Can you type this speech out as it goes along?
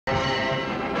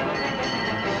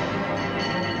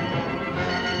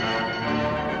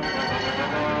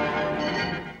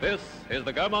is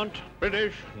the Gaumont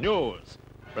British News,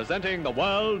 presenting the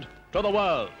world to the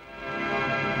world.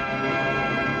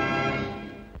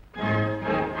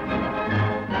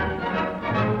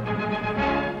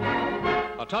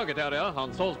 A target area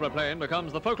on Salisbury Plain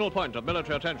becomes the focal point of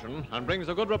military attention and brings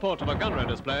a good report of a gunnery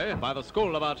display by the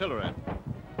School of Artillery.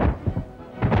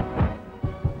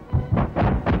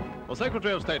 The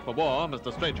Secretary of State for War,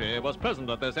 Mr. Strachey, was present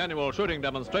at this annual shooting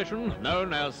demonstration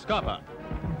known as SCARPA.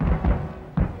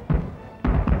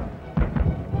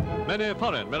 Many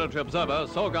foreign military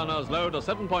observers saw gunners load a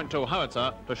 7.2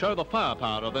 Howitzer to show the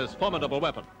firepower of this formidable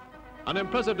weapon. An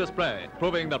impressive display,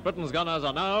 proving that Britain's gunners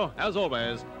are now, as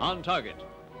always, on target.